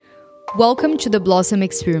Welcome to the Blossom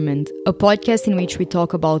Experiment, a podcast in which we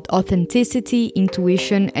talk about authenticity,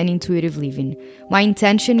 intuition, and intuitive living. My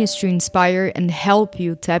intention is to inspire and help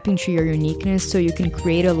you tap into your uniqueness so you can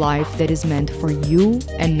create a life that is meant for you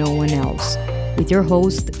and no one else. With your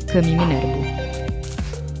host, Cami Minervo.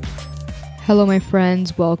 Hello, my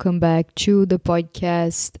friends. Welcome back to the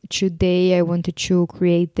podcast. Today, I wanted to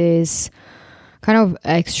create this kind of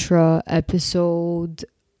extra episode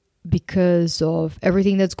because of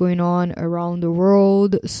everything that's going on around the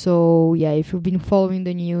world. So yeah, if you've been following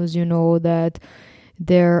the news, you know that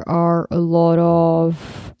there are a lot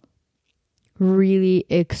of really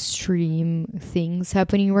extreme things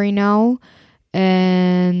happening right now,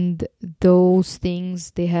 and those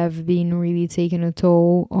things, they have been really taking a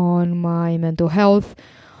toll on my mental health.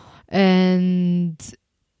 And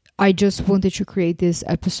I just wanted to create this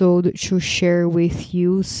episode to share with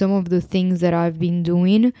you some of the things that I've been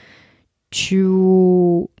doing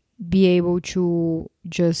to be able to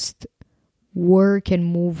just work and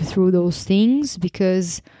move through those things,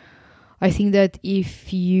 because I think that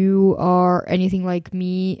if you are anything like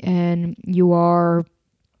me and you are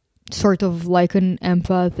sort of like an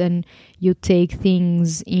empath and you take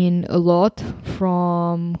things in a lot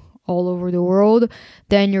from all over the world,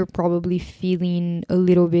 then you're probably feeling a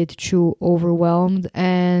little bit too overwhelmed.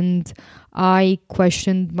 And I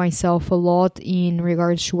questioned myself a lot in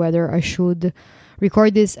regards to whether I should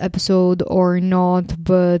record this episode or not.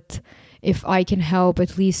 But if I can help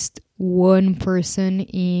at least one person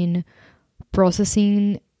in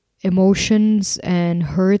processing emotions and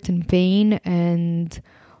hurt and pain and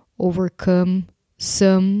overcome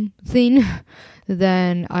something,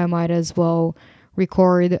 then I might as well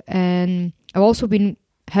record. And I've also been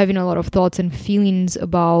having a lot of thoughts and feelings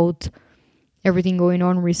about everything going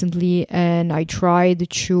on recently, and I tried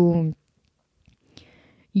to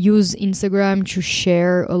use Instagram to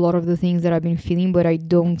share a lot of the things that I've been feeling, but I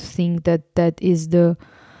don't think that that is the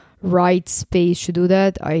right space to do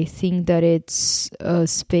that. I think that it's a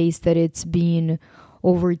space that it's been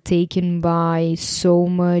overtaken by so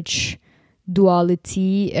much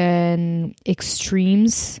duality and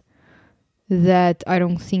extremes that I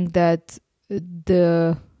don't think that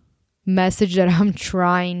the message that I'm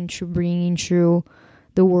trying to bring into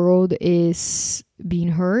the world is being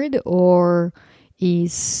heard or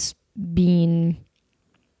is being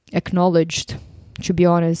acknowledged. To be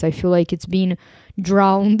honest, I feel like it's been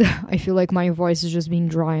drowned. I feel like my voice is just being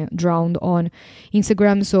drowned on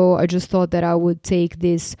Instagram. So I just thought that I would take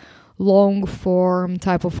this long form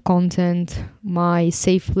type of content, my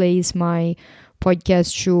safe place, my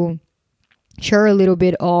podcast, to share a little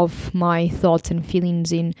bit of my thoughts and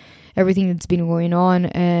feelings in everything that's been going on.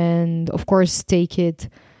 And of course, take it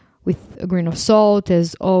with a grain of salt.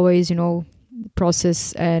 As always,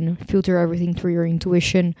 process and filter everything through your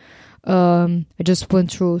intuition. I just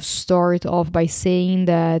want to start off by saying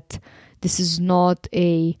that this is not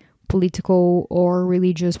a political or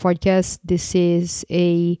religious podcast. This is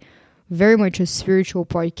a very much a spiritual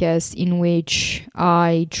podcast in which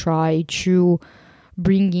I try to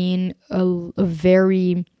bring in a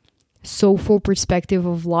very soulful perspective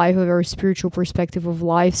of life, a very spiritual perspective of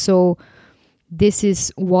life. So this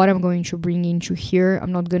is what I'm going to bring into here.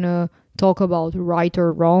 I'm not going to talk about right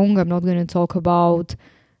or wrong. I'm not going to talk about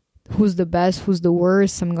who's the best, who's the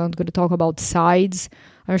worst. I'm not going to talk about sides.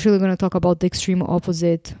 I'm actually going to talk about the extreme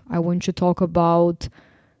opposite. I want to talk about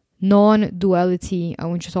non-duality. I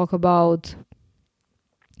want to talk about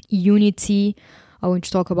unity. I want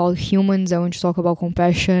to talk about humans. I want to talk about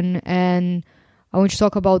compassion. And I want to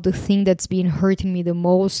talk about the thing that's been hurting me the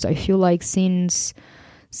most. I feel like since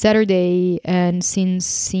Saturday and since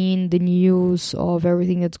seeing the news of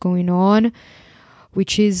everything that's going on,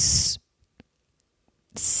 which is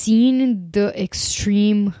seeing the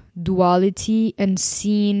extreme duality and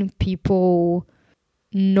seeing people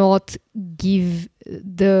not give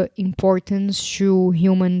the importance to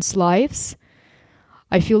humans' lives.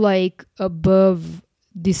 I feel like above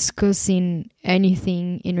discussing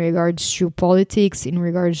anything in regards to politics, in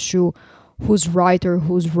regards to who's right or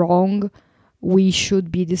who's wrong, we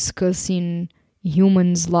should be discussing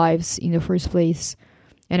humans' lives in the first place.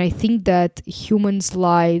 And I think that humans'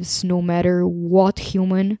 lives, no matter what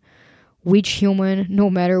human, which human, no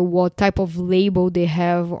matter what type of label they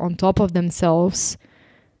have on top of themselves,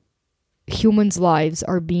 humans' lives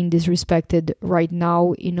are being disrespected right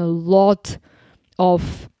now in a lot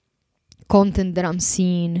of content that I'm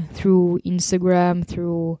seeing through Instagram,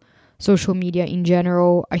 through social media in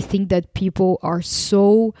general. I think that people are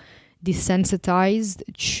so desensitized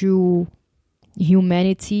to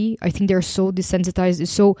humanity. I think they're so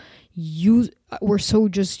desensitized. We're so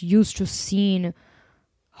just used to seeing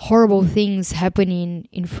horrible things happening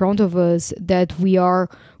in front of us that we are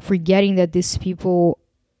forgetting that these people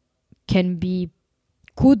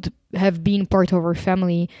could have been part of our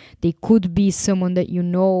family. They could be someone that you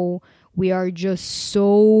know. We are just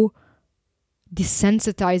so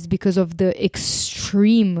desensitized because of the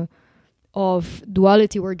extreme of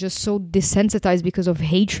duality. We're just so desensitized because of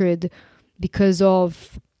hatred, because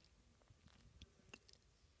of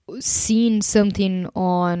seeing something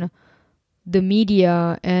on the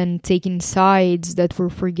media and taking sides, that we're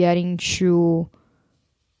forgetting to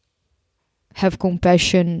have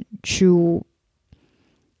compassion to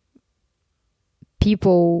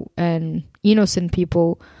people and innocent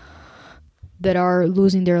people that are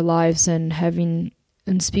losing their lives and having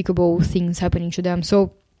unspeakable things happening to them.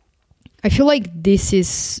 So I feel like this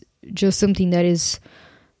is just something that is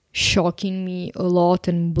shocking me a lot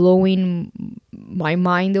and blowing my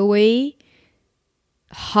mind away.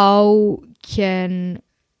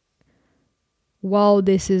 While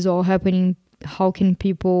this is all happening, how can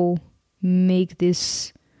people make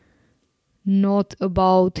this not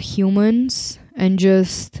about humans, and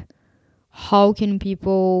just how can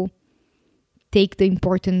people take the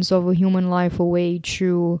importance of a human life away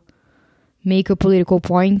to make a political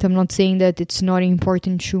point? I'm not saying that it's not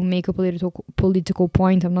important to make a political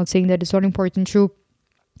point. I'm not saying that it's not important to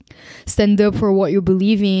stand up for what you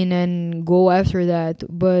believe in and go after that.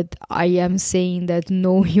 But I am saying that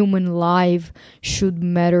no human life should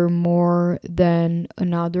matter more than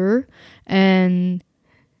another. And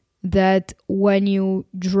that when you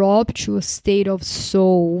drop to a state of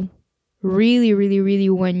soul, really, really, really,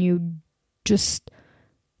 when you just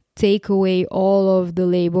take away all of the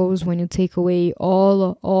labels, when you take away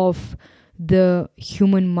all of the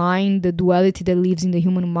human mind, the duality that lives in the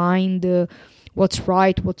human mind, the what's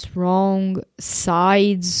right, what's wrong,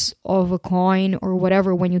 sides of a coin or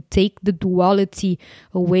whatever, when you take the duality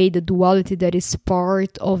away, the duality that is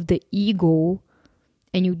part of the ego,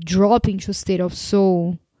 and you drop into a state of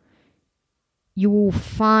soul, you will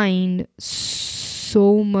find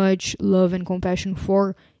so much love and compassion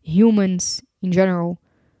for humans in general,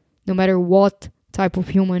 no matter what type of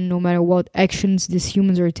human, no matter what actions these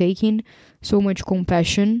humans are taking, so much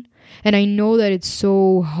compassion. And I know that it's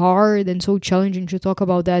so hard and so challenging to talk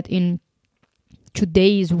about that in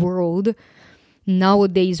today's world,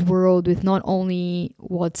 nowadays world, with not only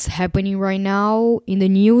what's happening right now in the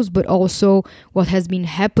news, but also what has been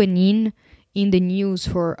happening in the news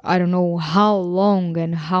for I don't know how long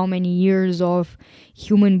and how many years of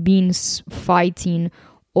human beings fighting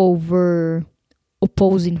over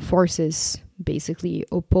opposing forces, basically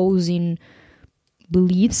opposing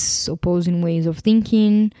beliefs, opposing ways of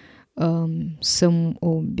thinking, some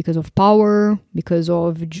because of power, because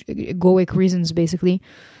of egoic reasons, basically.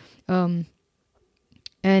 And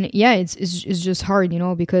yeah, it's just hard,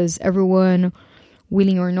 because everyone,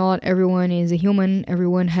 willing or not, everyone is a human.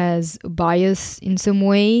 Everyone has bias in some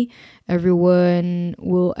way. Everyone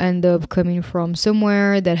will end up coming from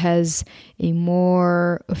somewhere that has a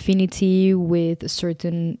more affinity with a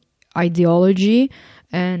certain ideology,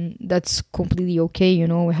 and that's completely okay.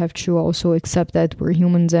 We have to also accept that we're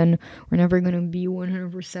humans and we're never going to be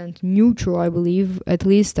 100% neutral, I believe. At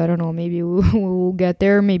least, I don't know, maybe we'll get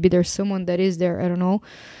there. Maybe there's someone that is there, I don't know.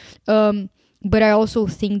 But I also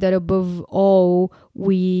think that above all,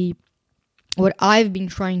 what I've been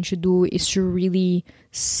trying to do is to really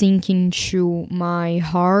sink into my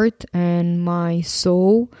heart and my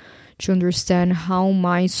soul, to understand how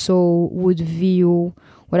my soul would view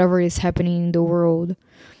whatever is happening in the world.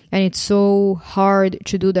 And it's so hard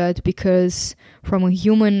to do that because from a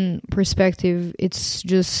human perspective, it's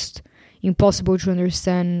just impossible to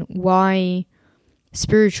understand why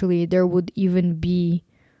spiritually there would even be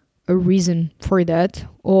a reason for that,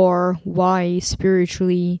 or why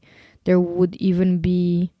spiritually there would even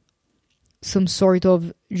be some sort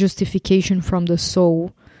of justification from the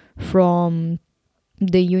soul, from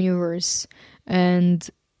the universe. And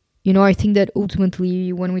I think that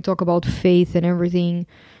ultimately when we talk about faith and everything,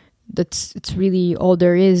 it's really all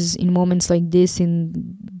there is in moments like this, in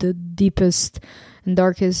the deepest and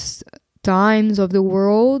darkest times of the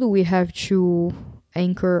world. We have to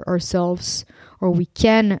anchor ourselves, or we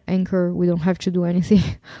can anchor, we don't have to do anything.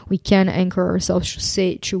 We can anchor ourselves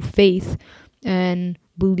to faith and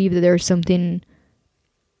believe that there's something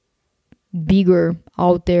bigger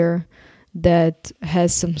out there that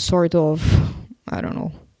has some sort of, I don't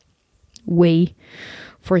know, way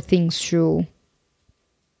for things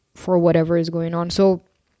for whatever is going on. So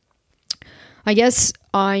I guess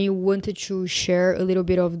I wanted to share a little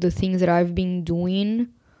bit of the things that I've been doing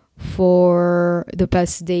for the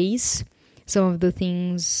past days. Some of the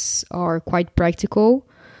things are quite practical.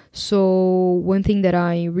 So one thing that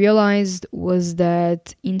I realized was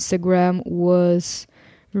that Instagram was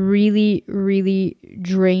really, really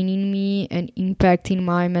draining me and impacting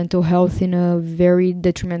my mental health in a very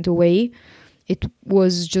detrimental way. It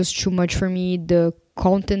was just too much for me. The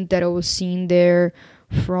content that I was seeing there,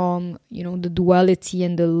 from, the duality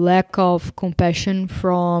and the lack of compassion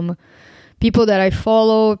from people that I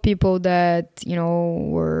follow, people that,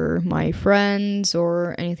 were my friends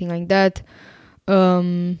or anything like that.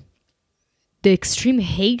 The extreme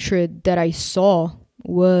hatred that I saw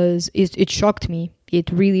it shocked me. It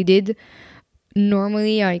really did.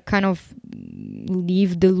 Normally, I kind of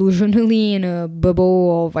live delusionally in a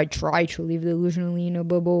bubble of, I try to live delusionally in a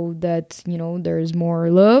bubble that, there's more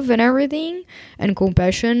love and everything and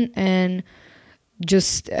compassion, and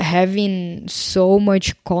just having so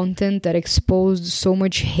much content that exposed so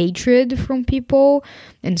much hatred from people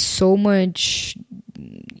and so much,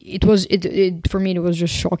 for me, it was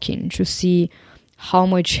just shocking to see how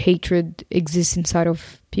much hatred exists inside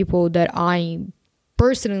of people that I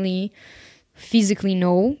personally physically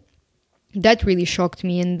know. That really shocked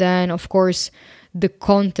me. And then, of course, the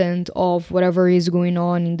content of whatever is going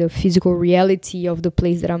on in the physical reality of the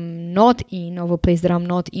place that I'm not in, of a place that I'm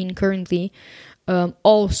not in currently,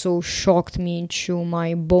 also shocked me to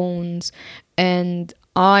my bones. And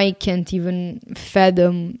I can't even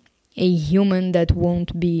fathom a human that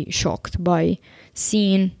won't be shocked by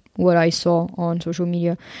seeing what I saw on social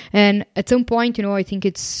media. And at some point, I think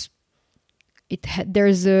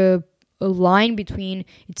there's a line between,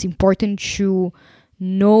 it's important to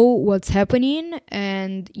know what's happening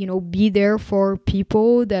and, be there for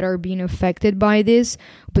people that are being affected by this.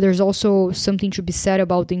 But there's also something to be said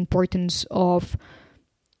about the importance of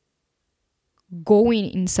going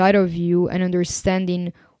inside of you and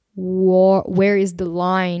understanding where is the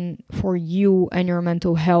line for you and your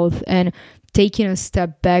mental health, and taking a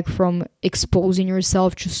step back from exposing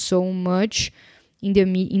yourself to so much in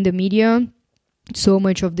the media, so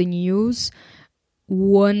much of the news.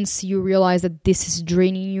 Once you realize that this is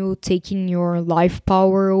draining you, taking your life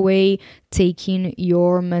power away, taking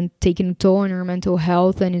a toll on your mental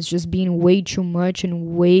health, and it's just being way too much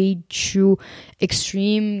and way too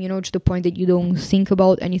extreme, to the point that you don't think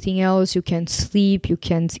about anything else. You can't sleep, you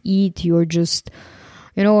can't eat, you're just,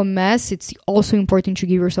 a mess. It's also important to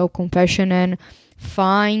give yourself compassion and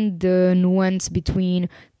find the nuance between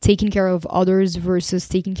taking care of others versus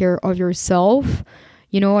taking care of yourself.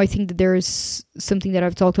 I think that there's something that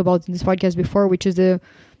I've talked about in this podcast before, which is the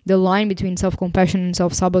line between self-compassion and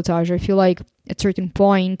self-sabotage. I feel like at a certain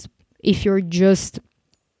point, if you're just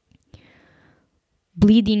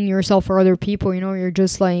bleeding yourself for other people, you're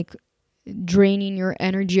just like draining your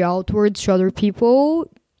energy outwards to other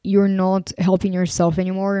people, you're not helping yourself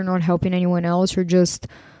anymore. You're not helping anyone else. You're just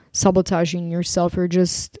sabotaging yourself. You're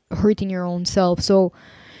just hurting your own self. So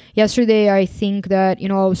yesterday, I think that,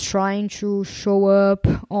 I was trying to show up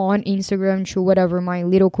on Instagram to whatever, my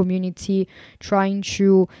little community, trying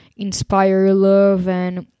to inspire love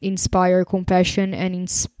and inspire compassion and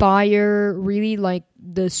inspire really like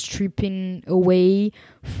the stripping away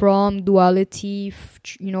from duality,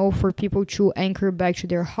 for people to anchor back to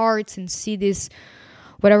their hearts and see this,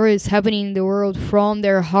 whatever is happening in the world, from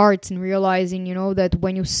their hearts, and realizing, that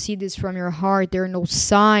when you see this from your heart, there are no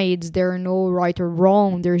sides, there are no right or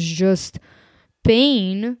wrong, there's just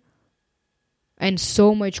pain and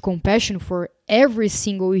so much compassion for every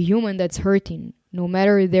single human that's hurting, no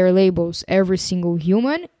matter their labels. Every single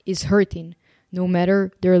human is hurting, no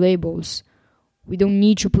matter their labels. We don't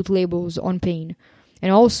need to put labels on pain.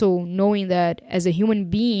 And also knowing that as a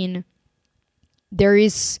human being, there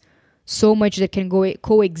is so much that can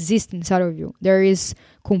coexist inside of you. There is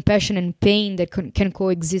compassion and pain that can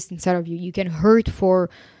coexist inside of you. You can hurt for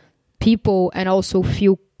people and also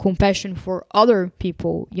feel compassion for other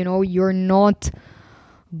people. You're not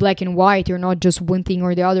black and white. You're not just one thing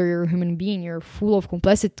or the other. You're a human being. You're full of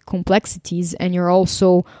complexities, and you're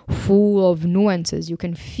also full of nuances. You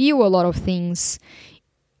can feel a lot of things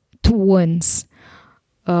to once,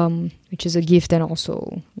 which is a gift, and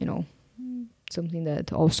also, something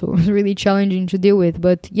that also is really challenging to deal with.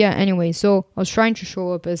 But yeah, anyway, so I was trying to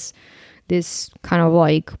show up as this kind of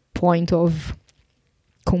like point of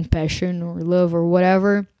compassion or love or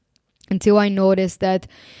whatever, until I noticed that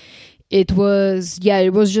it was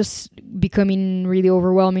just becoming really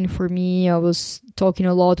overwhelming for me. I was talking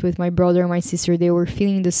a lot with my brother and my sister. They were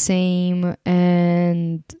feeling the same,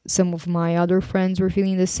 and some of my other friends were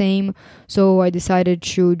feeling the same. So I decided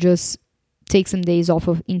to just take some days off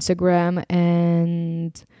of Instagram,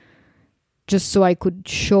 and just so I could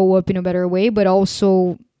show up in a better way, but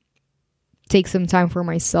also take some time for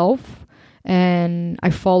myself and I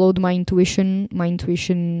followed my intuition. My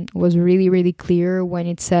intuition was really, really clear when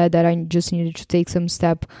it said that I just needed to take some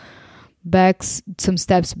steps back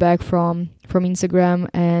from Instagram,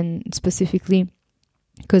 and specifically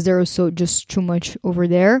because there was so just too much over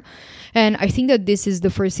there. And I think that this is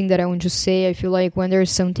the first thing that I want to say. I feel like when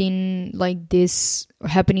there's something like this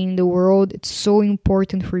happening in the world, it's so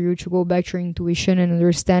important for you to go back to your intuition and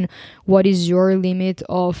understand what is your limit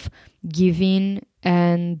of giving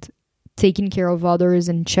and taking care of others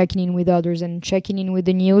and checking in with others and checking in with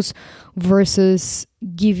the news, versus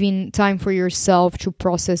giving time for yourself to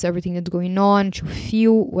process everything that's going on, to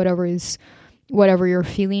feel whatever you're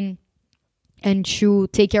feeling, and to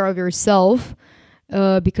take care of yourself,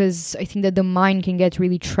 because I think that the mind can get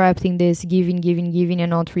really trapped in this giving, and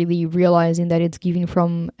not really realizing that it's giving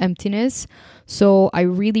from emptiness. So I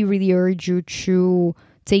really, really urge you to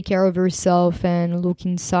take care of yourself and look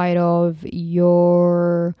inside of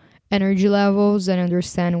your energy levels and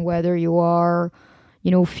understand whether you are,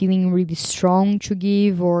 feeling really strong to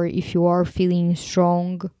give, or if you are feeling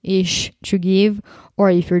strong-ish to give, or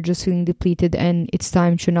if you're just feeling depleted and it's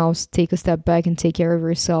time to now take a step back and take care of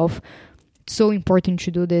yourself. It's so important to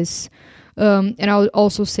do this. And I would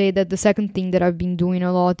also say that the second thing that I've been doing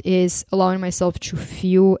a lot is allowing myself to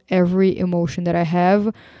feel every emotion that I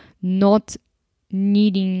have, not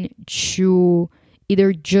needing to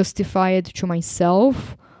either justify it to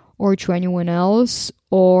myself or to anyone else,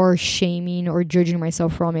 or shaming or judging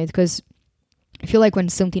myself from it. Because I feel like when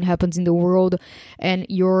something happens in the world and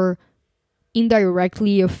you're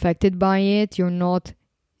indirectly affected by it, you're not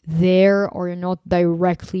there, or you're not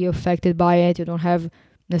directly affected by it, you don't have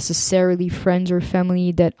necessarily friends or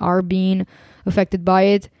family that are being affected by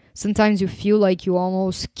it, sometimes you feel like you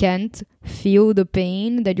almost can't feel the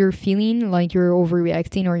pain that you're feeling, like you're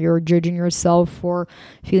overreacting or you're judging yourself for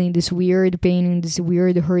feeling this weird pain and this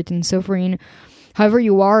weird hurt and suffering. However,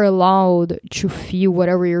 you are allowed to feel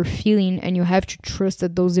whatever you're feeling, and you have to trust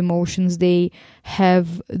that those emotions, they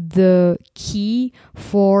have the key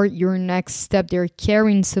for your next step. They're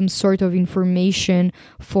carrying some sort of information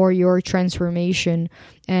for your transformation,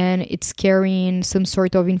 and it's carrying some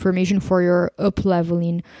sort of information for your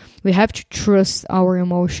up-leveling. We have to trust our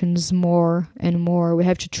emotions more and more. We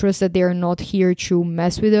have to trust that they are not here to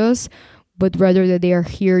mess with us, but rather that they are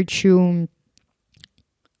here to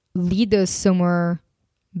lead us somewhere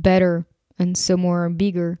better and somewhere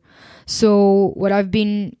bigger. So what I've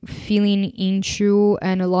been feeling into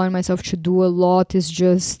and allowing myself to do a lot is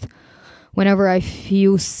just whenever I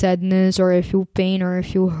feel sadness or I feel pain or I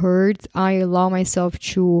feel hurt, I allow myself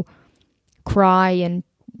to cry and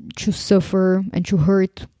to suffer and to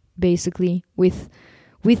hurt, basically, with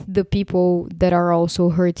the people that are also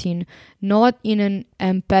hurting. Not in an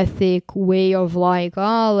empathic way of like,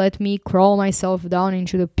 let me crawl myself down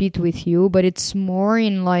into the pit with you, but it's more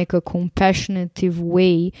in like a compassionate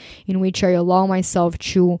way in which I allow myself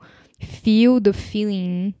to feel the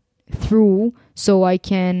feeling through, so I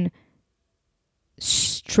can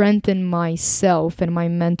strengthen myself and my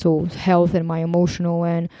mental health and my emotional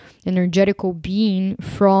and energetical being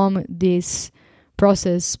from this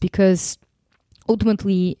process. Because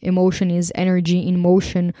ultimately, emotion is energy in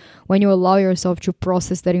motion. When you allow yourself to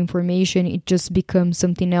process that information, it just becomes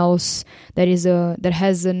something else that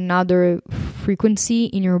has another frequency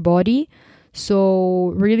in your body.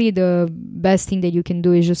 So really the best thing that you can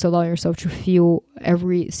do is just allow yourself to feel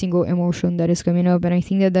every single emotion that is coming up. And I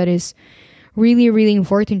think that is really, really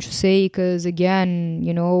important to say, because again,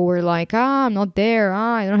 we're like, I'm not there,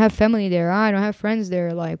 I don't have family there, I don't have friends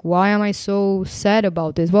there, like, why am I so sad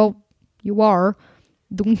about this? Well, you are.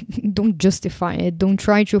 Don't justify it. Don't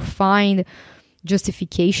try to find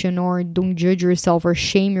justification, or don't judge yourself or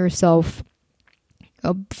shame yourself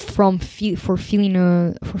for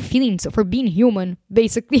being human,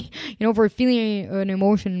 basically. For feeling an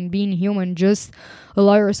emotion, being human. Just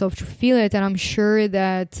allow yourself to feel it, and I'm sure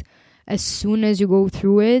that as soon as you go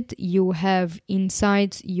through it, you have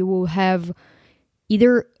insights, you will have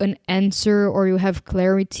either an answer, or you have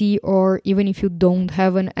clarity, or even if you don't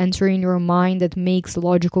have an answer in your mind that makes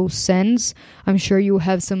logical sense, I'm sure you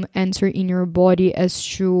have some answer in your body as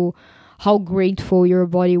to how grateful your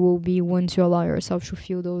body will be once you allow yourself to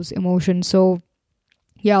feel those emotions. So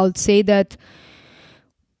yeah, I would say that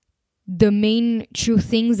the main two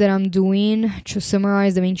things that I'm doing, to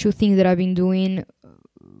summarize, the main two things that I've been doing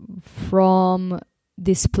from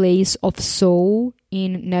this place of soul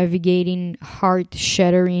in navigating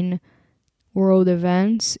heart-shattering world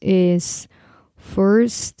events is,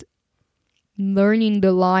 first, learning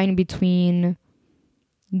the line between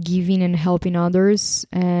giving and helping others,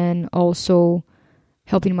 and also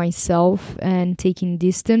helping myself and taking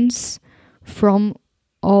distance from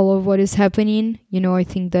all of what is happening. I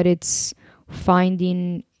think that it's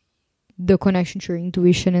finding the connection to your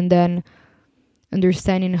intuition and then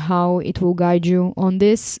understanding how it will guide you on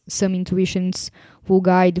this. Some intuitions will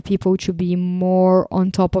guide people to be more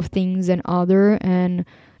on top of things than other, and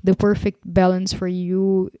the perfect balance for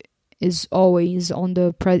you is always in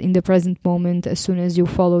the present moment, as soon as you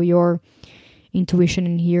follow your intuition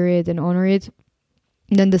and hear it and honor it.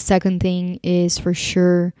 And then the second thing is for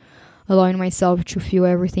sure allowing myself to feel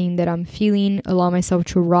everything that I'm feeling, allow myself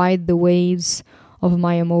to ride the waves of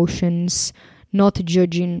my emotions, not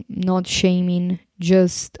judging, not shaming,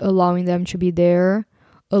 just allowing them to be there,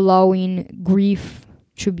 allowing grief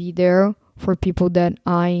to be there for people that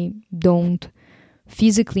I don't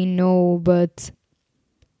physically know, but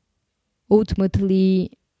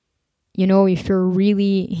ultimately, if you're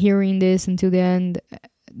really hearing this until the end,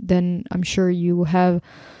 then I'm sure you have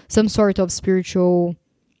some sort of spiritual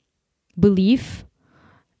belief,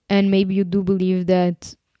 and maybe you do believe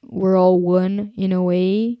that we're all one in a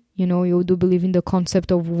way. You do believe in the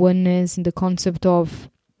concept of oneness, in the concept of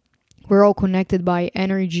we're all connected by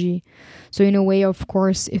energy. So in a way, of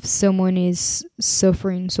course, if someone is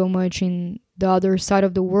suffering so much in the other side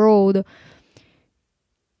of the world,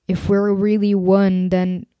 if we're really one,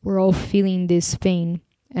 then we're all feeling this pain.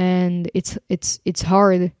 And it's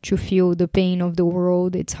hard to feel the pain of the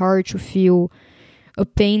world. It's hard to feel a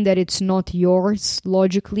pain that it's not yours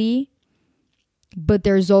logically, but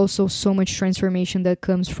there's also so much transformation that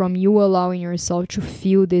comes from you allowing yourself to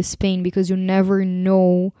feel this pain, because you never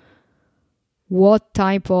know what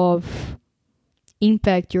type of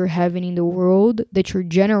impact you're having in the world, that you're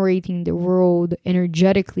generating in the world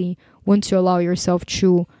energetically, once you allow yourself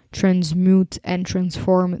to transmute and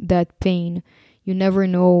transform that pain. You never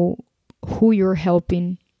know who you're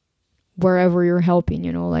helping, wherever you're helping,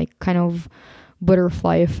 like kind of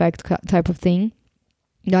butterfly effect type of thing.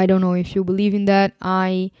 I don't know if you believe in that.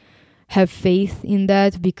 I have faith in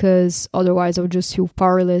that, because otherwise I'll just feel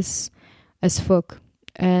powerless as fuck.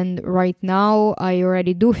 And right now I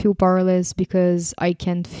already do feel powerless, because I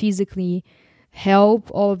can't physically help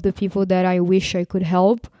all of the people that I wish I could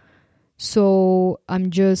help. So I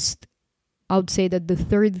would say that the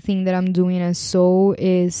third thing that I'm doing as soul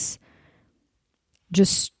is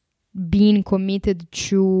just being committed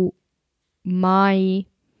to my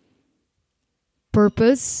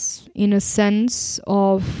purpose, in a sense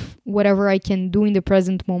of whatever I can do in the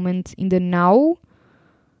present moment, in the now,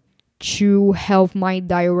 to help my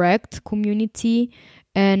direct community,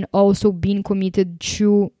 and also being committed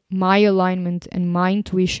to my alignment and my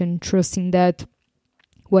intuition, trusting that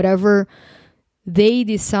whatever they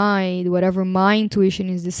decide, whatever my intuition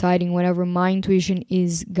is deciding, whatever my intuition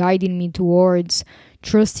is guiding me towards,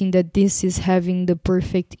 trusting that this is having the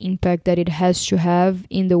perfect impact that it has to have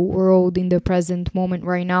in the world, in the present moment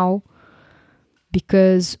right now.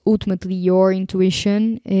 Because ultimately your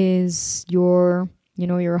intuition is your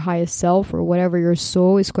highest self, or whatever your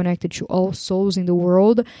soul is connected to all souls in the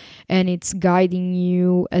world, and it's guiding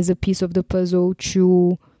you as a piece of the puzzle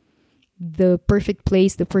to the perfect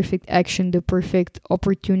place, the perfect action, the perfect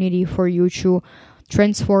opportunity for you to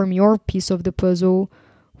transform your piece of the puzzle,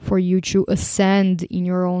 for you to ascend in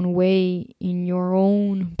your own way, in your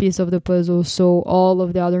own piece of the puzzle, so all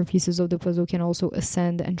of the other pieces of the puzzle can also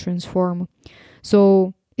ascend and transform.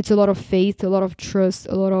 So it's a lot of faith, a lot of trust,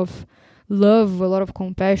 a lot of love, a lot of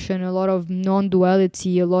compassion, a lot of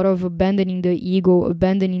non-duality, a lot of abandoning the ego,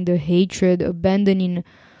 abandoning the hatred, abandoning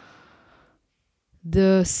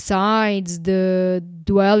the sides, the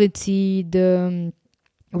duality, the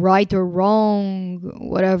right or wrong,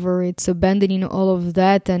 whatever. It's abandoning all of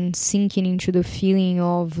that and sinking into the feeling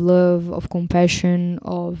of love, of compassion,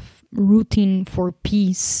 of rooting for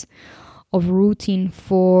peace, of rooting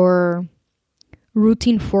for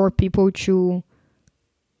people to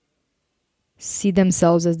see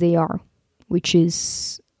themselves as they are, which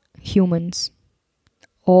is humans.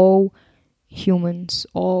 All humans,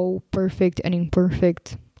 all perfect and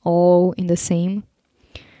imperfect, all in the same,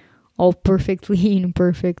 all perfectly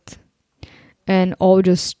imperfect, and all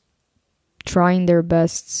just trying their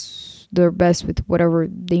best with whatever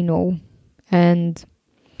they know. And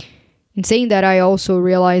in saying that, I also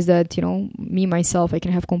realize that, me, myself, I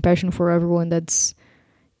can have compassion for everyone that's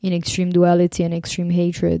in extreme duality and extreme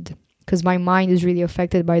hatred, because my mind is really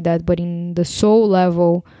affected by that. But in the soul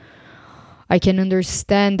level, I can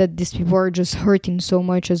understand that these people are just hurting so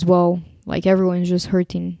much as well. Like, everyone's just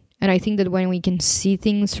hurting. And I think that when we can see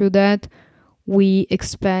things through that, we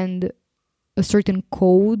expand a certain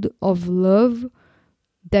code of love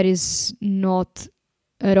that is not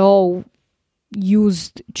at all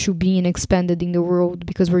used to being expanded in the world,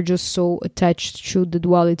 because we're just so attached to the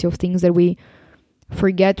duality of things that we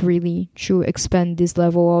forget really to expand this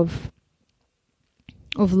level of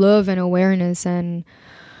love and awareness and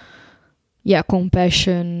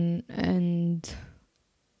compassion, and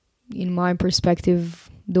in my perspective,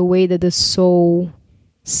 the way that the soul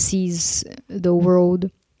sees the world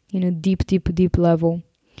in a deep level.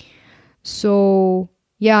 So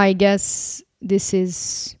I guess this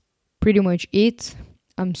is pretty much it.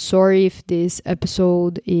 I'm sorry if this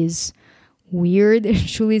episode is weird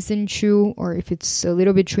to listen to, or if it's a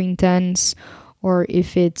little bit too intense, or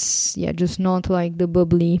if it's just not like the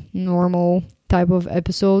bubbly normal type of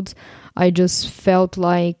episodes. I just felt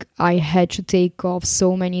like I had to take off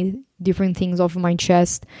so many different things off my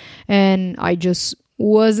chest, and I just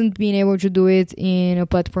wasn't being able to do it in a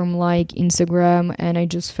platform like Instagram. And I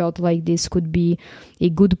just felt like this could be a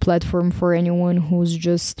good platform for anyone who's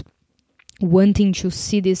just wanting to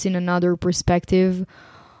see this in another perspective,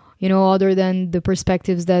 other than the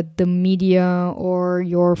perspectives that the media or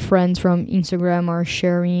your friends from Instagram are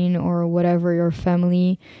sharing, or whatever, your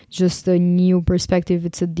family. Just a new perspective.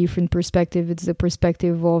 It's a different perspective. It's the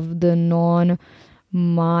perspective of the non-mind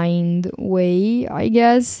way, I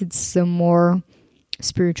guess. It's a more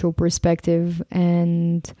spiritual perspective.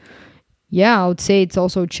 And I would say it's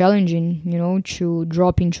also challenging, to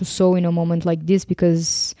drop into soul in a moment like this,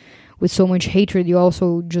 because with so much hatred, you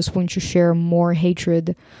also just want to share more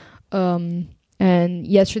hatred. And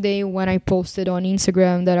yesterday when I posted on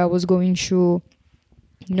Instagram that I was going to,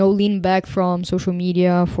 lean back from social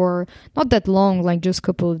media for not that long, like just a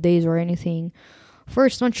couple of days or anything.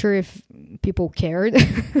 First, not sure if people cared.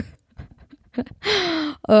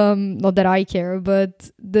 Not that I care, but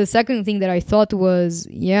the second thing that I thought was,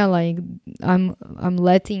 I'm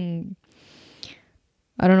letting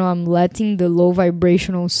the low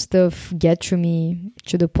vibrational stuff get to me,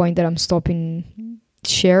 to the point that I'm stopping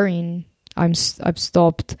sharing. I've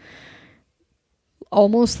stopped,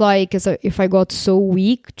 almost like as if I got so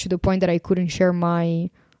weak to the point that I couldn't share my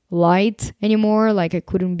light anymore. Like I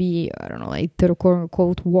couldn't be, like the quote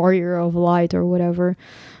unquote warrior of light or whatever.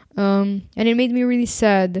 And it made me really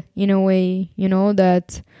sad in a way,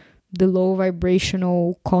 that the low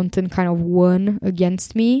vibrational content kind of won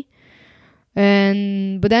against me.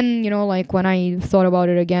 But then, like when I thought about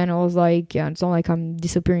it again, I was like, it's not like I'm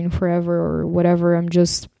disappearing forever or whatever. I'm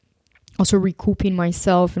just also recouping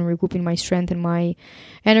myself and recouping my strength and my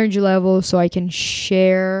energy level, so I can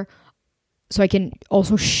share, so I can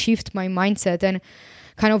also shift my mindset and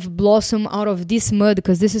kind of blossom out of this mud,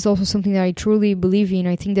 because this is also something that I truly believe in.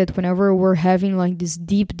 I think that whenever we're having like this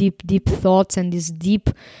deep thoughts and this deep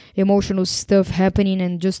emotional stuff happening,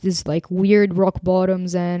 and just this like weird rock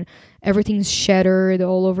bottoms and everything's shattered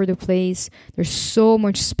all over the place, there's so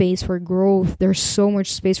much space for growth. There's so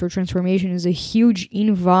much space for transformation. It's a huge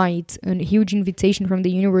invite and a huge invitation from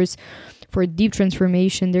the universe for deep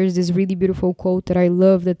transformation. There's this really beautiful quote that I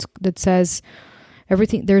love that says,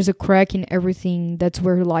 everything, there's a crack in everything, that's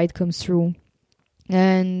where light comes through.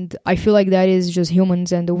 And I feel like that is just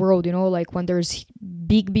humans and the world, like when there's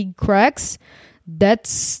big cracks,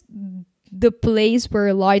 that's the place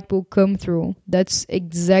where light will come through. That's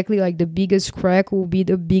exactly like the biggest crack will be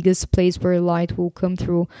the biggest place where light will come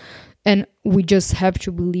through. And we just have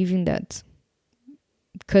to believe in that,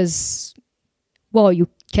 because, well, you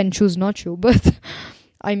can choose not to, but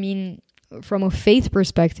I mean, from a faith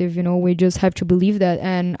perspective, we just have to believe that.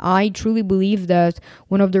 And I truly believe that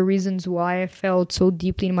one of the reasons why I felt so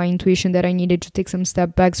deeply in my intuition that I needed to take some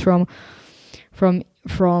step backs from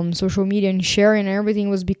social media and sharing and everything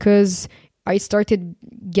was because I started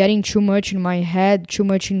getting too much in my head, too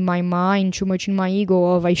much in my mind, too much in my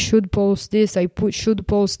ego of I should post this, should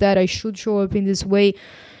post that, I should show up in this way.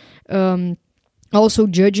 Also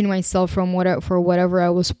judging myself for whatever I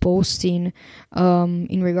was posting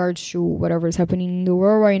in regards to whatever is happening in the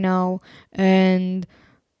world right now. And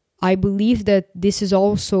I believe that this is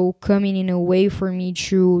also coming in a way for me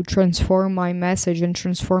to transform my message and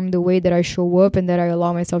transform the way that I show up and that I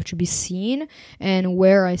allow myself to be seen and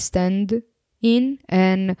where I stand in.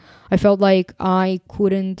 And I felt like I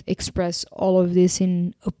couldn't express all of this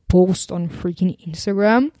in a post on freaking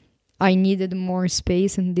Instagram. I needed more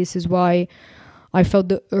space, and this is why I felt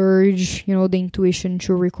the urge, the intuition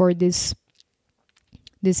to record this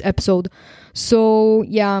episode. So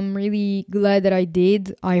yeah, I'm really glad that I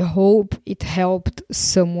did. I hope it helped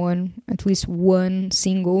someone, at least one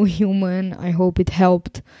single human. I hope it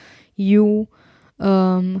helped you.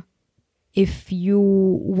 If you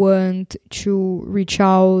want to reach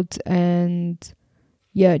out and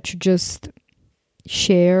to just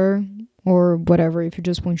share or whatever. If you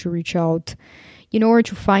just want to reach out, you know where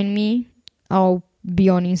to find me. I'll be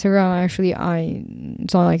on Instagram. Actually,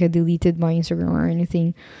 it's not like I deleted my Instagram or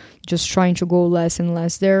anything. Just trying to go less and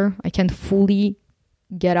less there. I can't fully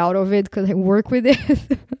get out of it because I work with it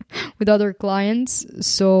with other clients.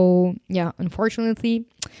 So yeah, unfortunately,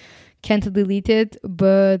 can't delete it.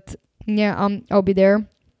 But yeah, I'll be there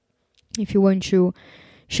if you want to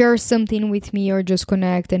share something with me or just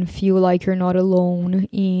connect and feel like you're not alone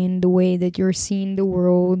in the way that you're seeing the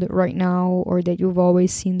world right now, or that you've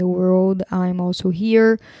always seen the world. I'm also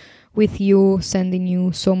here with you, sending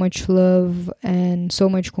you so much love and so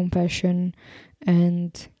much compassion.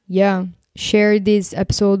 And yeah, share this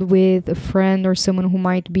episode with a friend or someone who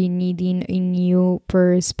might be needing a new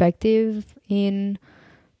perspective in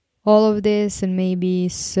all of this, and maybe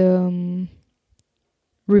some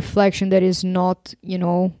reflection that is not,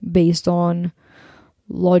 based on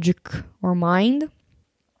logic or mind.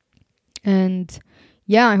 And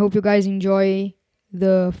yeah, I hope you guys enjoy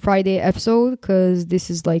the Friday episode, because this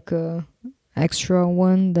is like a extra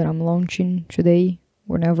one that I'm launching today,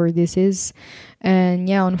 whenever this is. And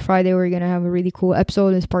yeah, on Friday we're gonna have a really cool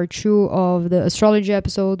episode. It's part 2 of the astrology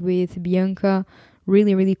episode with Bianca.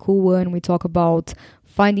 Really, really cool one. We talk about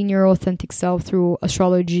finding your authentic self through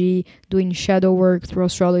astrology, doing shadow work through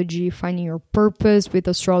astrology, finding your purpose with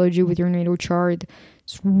astrology, with your natal chart.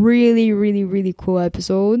 It's really, really, really cool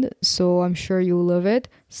episode. So I'm sure you'll love it.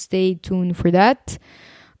 Stay tuned for that.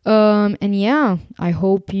 And yeah, I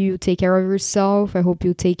hope you take care of yourself. I hope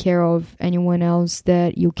you take care of anyone else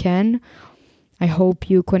that you can. I hope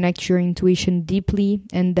you connect your intuition deeply,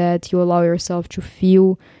 and that you allow yourself to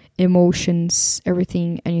feel emotions,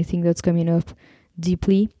 anything that's coming up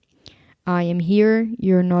deeply. I am here.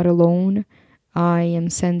 You're not alone. I am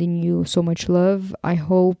sending you so much love. I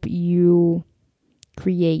hope you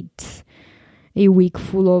create a week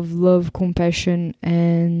full of love, compassion,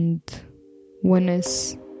 and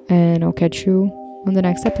oneness. And I'll catch you on the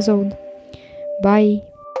next episode. Bye.